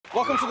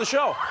Welcome to the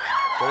show.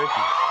 Thank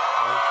you.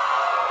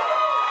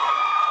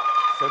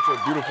 Such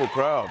a beautiful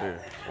crowd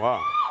here.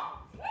 Wow.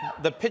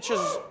 The pitches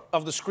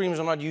of the screams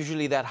are not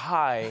usually that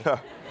high,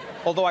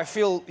 although I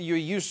feel you're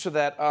used to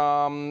that.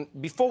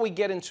 Before we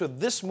get into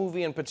this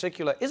movie in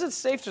particular, is it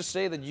safe to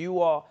say that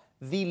you are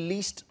the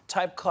least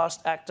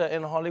typecast actor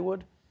in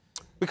Hollywood?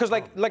 Because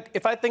like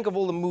if I think of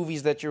all the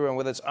movies that you're in,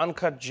 whether it's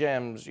Uncut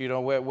Gems, you know,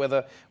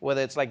 whether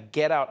it's like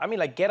Get Out. I mean,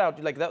 like Get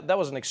Out, like that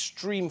was an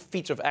extreme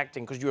feat of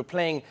acting because you were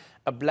playing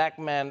a black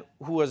man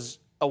who was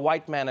a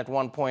white man at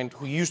one point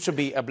who used to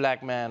be a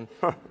black man.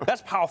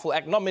 That's powerful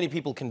act. Not many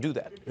people can do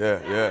that.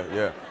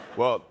 Yeah.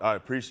 Well, I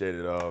appreciate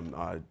it.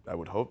 I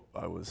would hope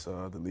I was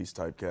the least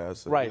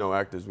typecast. Right. You know,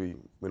 actors, we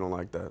don't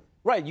like that.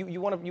 Right. You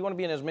want to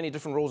be in as many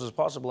different roles as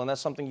possible, and that's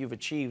something you've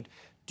achieved.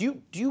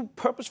 Do you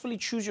purposefully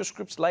choose your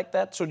scripts like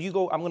that? So do you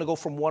go, I'm going to go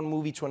from one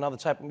movie to another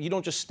type? You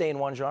don't just stay in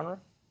one genre?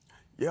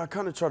 Yeah, I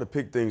kind of try to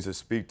pick things that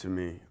speak to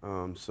me.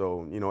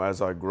 So, you know,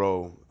 as I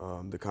grow,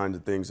 the kinds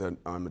of things that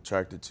I'm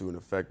attracted to and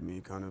affect me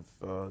kind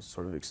of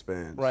sort of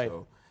expand. Right.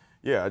 So,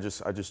 yeah, I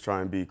just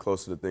try and be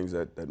close to the things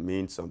that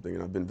mean something,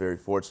 and I've been very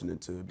fortunate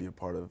to be a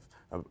part of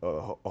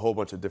a whole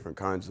bunch of different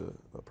kinds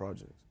of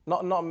projects.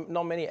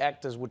 Not many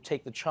actors would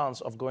take the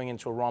chance of going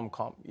into a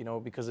rom-com, you know,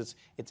 because it's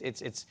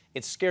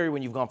scary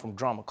when you've gone from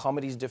drama.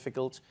 Comedy's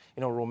difficult,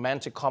 you know,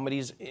 romantic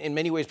comedies. In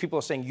many ways, people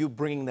are saying you're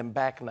bringing them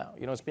back now.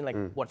 You know, it's been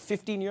like, what,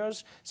 15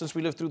 years since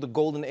we lived through the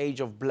golden age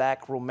of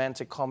black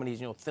romantic comedies,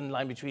 you know, Thin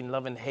Line Between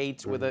Love and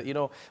Hate, with you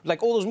know,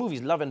 like all those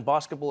movies, Love and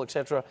Basketball,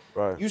 etc.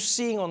 Right. You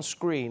seeing on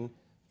screen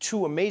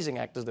two amazing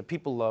actors that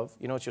people love,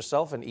 you know, it's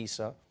yourself and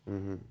Issa.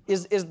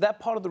 Is that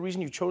part of the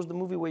reason you chose the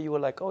movie where you were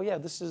like, oh yeah,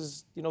 this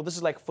is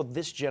like for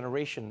this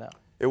generation now?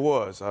 It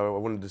was. I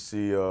wanted to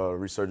see a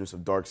resurgence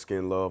of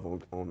dark-skinned love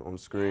on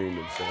screen,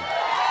 and so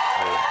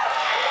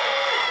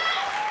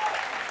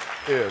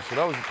yeah. So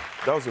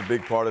that was a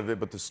big part of it.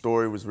 But the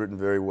story was written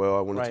very well.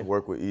 I wanted to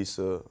work with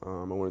Issa. I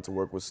wanted to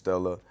work with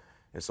Stella,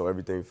 and so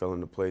everything fell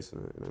into place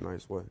in a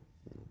nice way.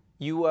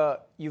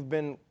 You've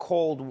been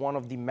called one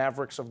of the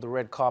mavericks of the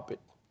red carpet,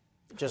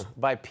 just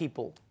by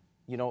people.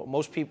 You know,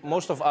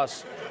 most of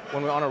us,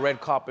 when we're on a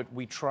red carpet,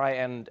 we try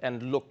and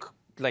look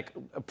like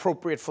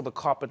appropriate for the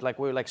carpet, like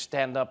we're like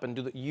stand up and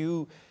do the.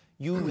 You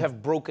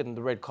have broken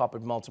the red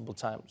carpet multiple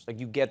times. Like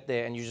you get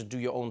there and you just do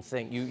your own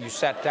thing. You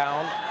sat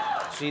down,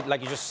 see,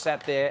 like you just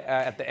sat there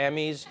at the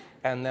Emmys,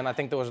 and then I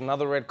think there was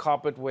another red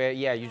carpet where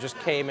you just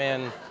came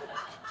in.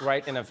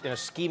 Right, in a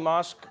ski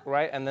mask,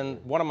 right? And then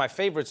one of my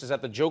favorites is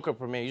at the Joker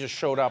premiere. You just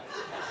showed up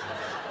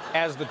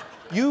as the...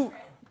 You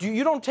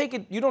don't take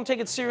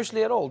it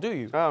seriously at all, do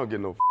you? I don't get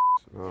no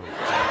no.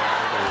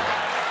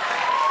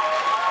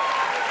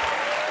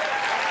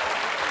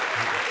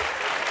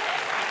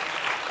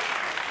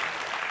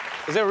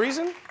 Is there a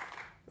reason?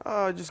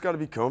 You just got to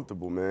be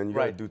comfortable, man. You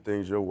got to do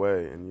things your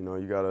way, and you know,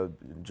 you got to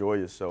enjoy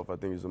yourself. I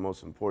think is the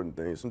most important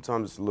thing.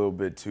 Sometimes it's a little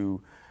bit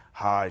too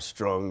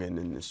high-strung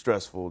and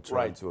stressful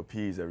trying to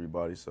appease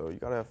everybody, so you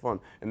gotta have fun.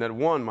 And that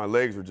one, my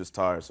legs were just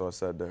tired, so I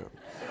sat down.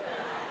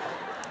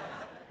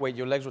 Wait,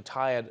 your legs were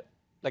tired,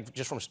 like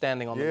just from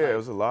standing on the mic? Yeah, it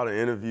was a lot of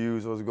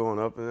interviews. I was going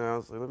up and down. I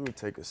was like, let me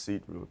take a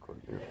seat real quick.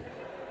 Yeah.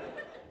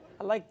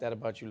 I like that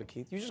about you,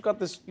 Lakeith. You've got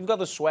this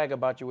swag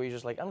about you where you're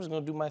just like, I'm just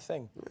gonna do my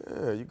thing.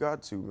 Yeah, you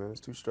got to, man. It's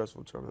too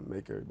stressful trying to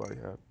make everybody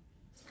happy.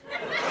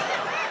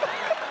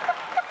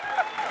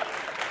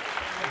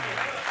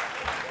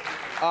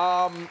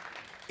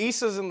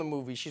 Issa's in the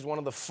movie. She's one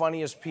of the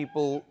funniest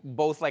people,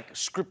 both like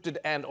scripted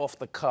and off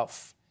the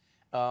cuff.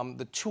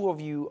 The two of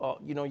you,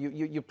 you know,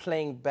 you're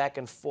playing back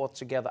and forth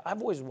together.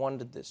 I've always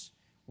wondered this.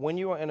 When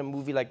you are in a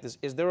movie like this,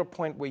 is there a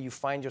point where you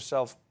find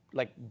yourself,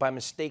 like, by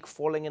mistake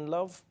falling in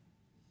love?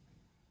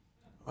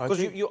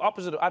 Because you're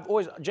opposite. I've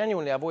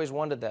always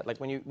wondered that. Like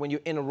when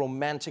you're in a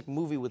romantic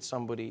movie with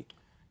somebody.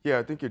 Yeah,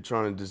 I think you're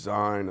trying to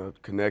design a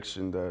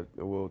connection that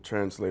will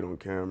translate on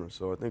camera.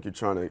 So I think you're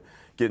trying to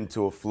get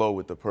into a flow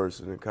with the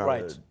person and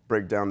kind of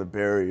break down the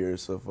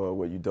barriers of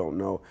what you don't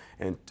know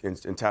and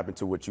tap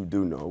into what you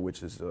do know,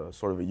 which is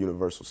sort of a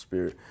universal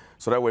spirit.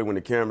 So that way when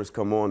the cameras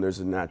come on, there's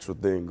a natural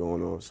thing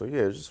going on. So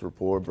yeah, it's just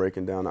rapport,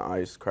 breaking down the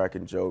ice,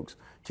 cracking jokes,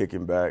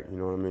 kicking back, you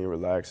know what I mean,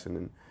 relaxing.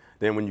 And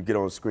then when you get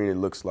on screen, it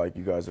looks like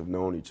you guys have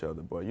known each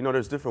other. But you know,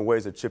 there's different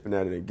ways of chipping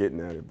at it and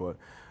getting at it. But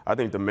I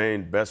think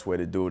the best way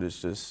to do it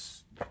is just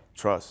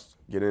trust.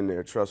 Get in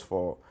there, trust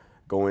fall,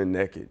 go in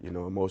naked, you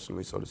know,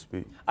 emotionally, so to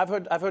speak. I've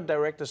heard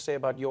directors say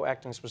about your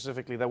acting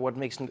specifically that what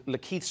makes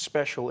Lakeith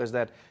special is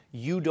that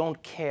you don't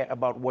care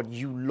about what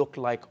you look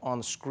like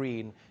on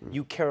screen.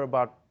 You care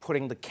about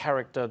putting the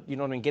character, you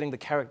know what I mean, getting the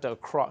character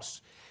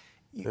across.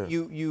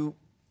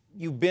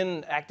 You've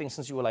been acting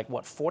since you were like,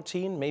 what,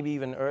 14, maybe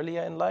even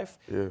earlier in life?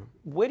 Yeah.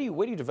 Where do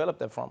you develop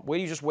that from? Where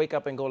do you just wake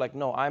up and go like,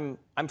 no, I'm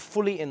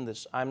fully in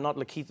this. I'm not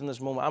Lakeith in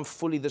this moment. I'm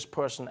fully this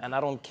person, and I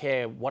don't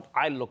care what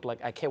I look like.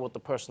 I care what the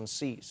person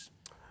sees.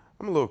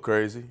 I'm a little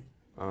crazy.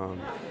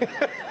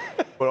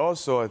 But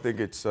also, I think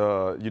it's,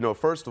 you know,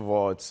 first of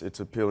all, it's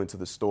appealing to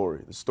the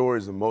story. The story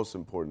is the most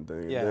important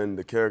thing, and then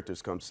the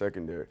characters come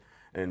secondary.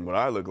 And what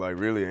I look like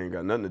really ain't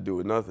got nothing to do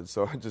with nothing.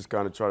 So I just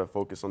kind of try to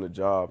focus on the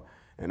job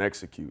and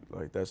execute.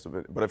 Like that's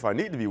the. But if I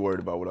need to be worried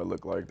about what I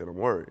look like, then I'm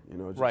worried. You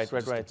know, it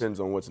just depends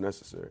on what's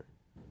necessary.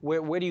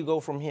 Where do you go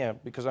from here?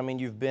 Because I mean,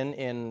 you've been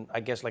in,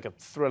 I guess, like a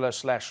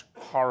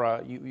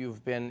thriller/horror.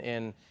 You've been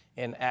in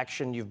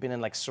action. You've been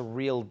in like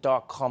surreal,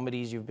 dark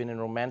comedies. You've been in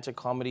romantic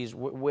comedies.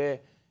 Where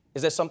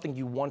is there something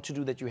you want to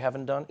do that you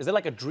haven't done? Is there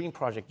like a dream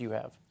project you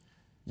have?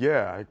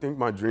 Yeah, I think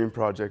my dream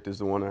project is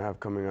the one I have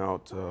coming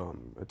out.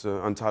 It's an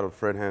untitled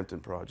Fred Hampton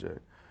project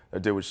I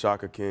did with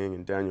Shaka King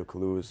and Daniel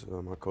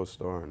Kaluuya, my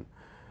co-star. And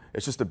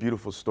it's just a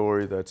beautiful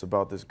story that's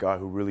about this guy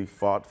who really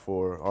fought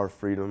for our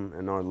freedom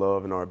and our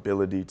love and our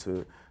ability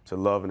to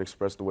love and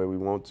express the way we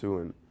want to.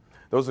 And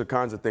those are the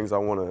kinds of things I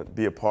want to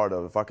be a part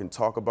of. If I can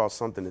talk about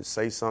something and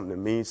say something that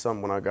means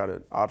something when I got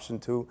an option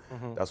to,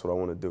 that's what I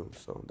want to do.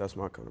 So that's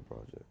my kind of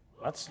project.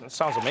 That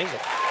sounds amazing.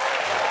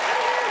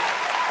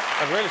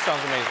 That really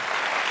sounds amazing.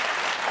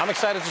 I'm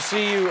excited to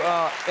see you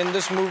in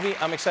this movie.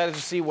 I'm excited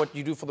to see what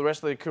you do for the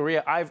rest of your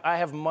career. I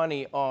have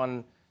money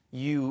on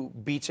you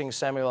beating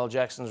Samuel L.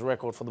 Jackson's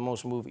record for the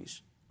most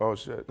movies. Oh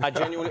shit! I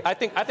genuinely, I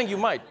think you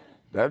might.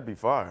 That'd be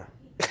fire.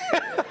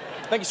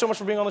 Thank you so much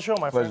for being on the show,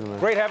 my friend. Man.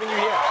 Great having you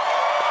here.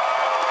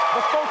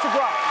 The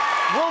Photograph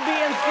will be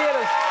in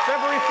theaters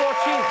February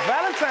 14th,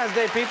 Valentine's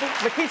Day, people.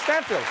 Lakeith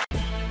Stanfield.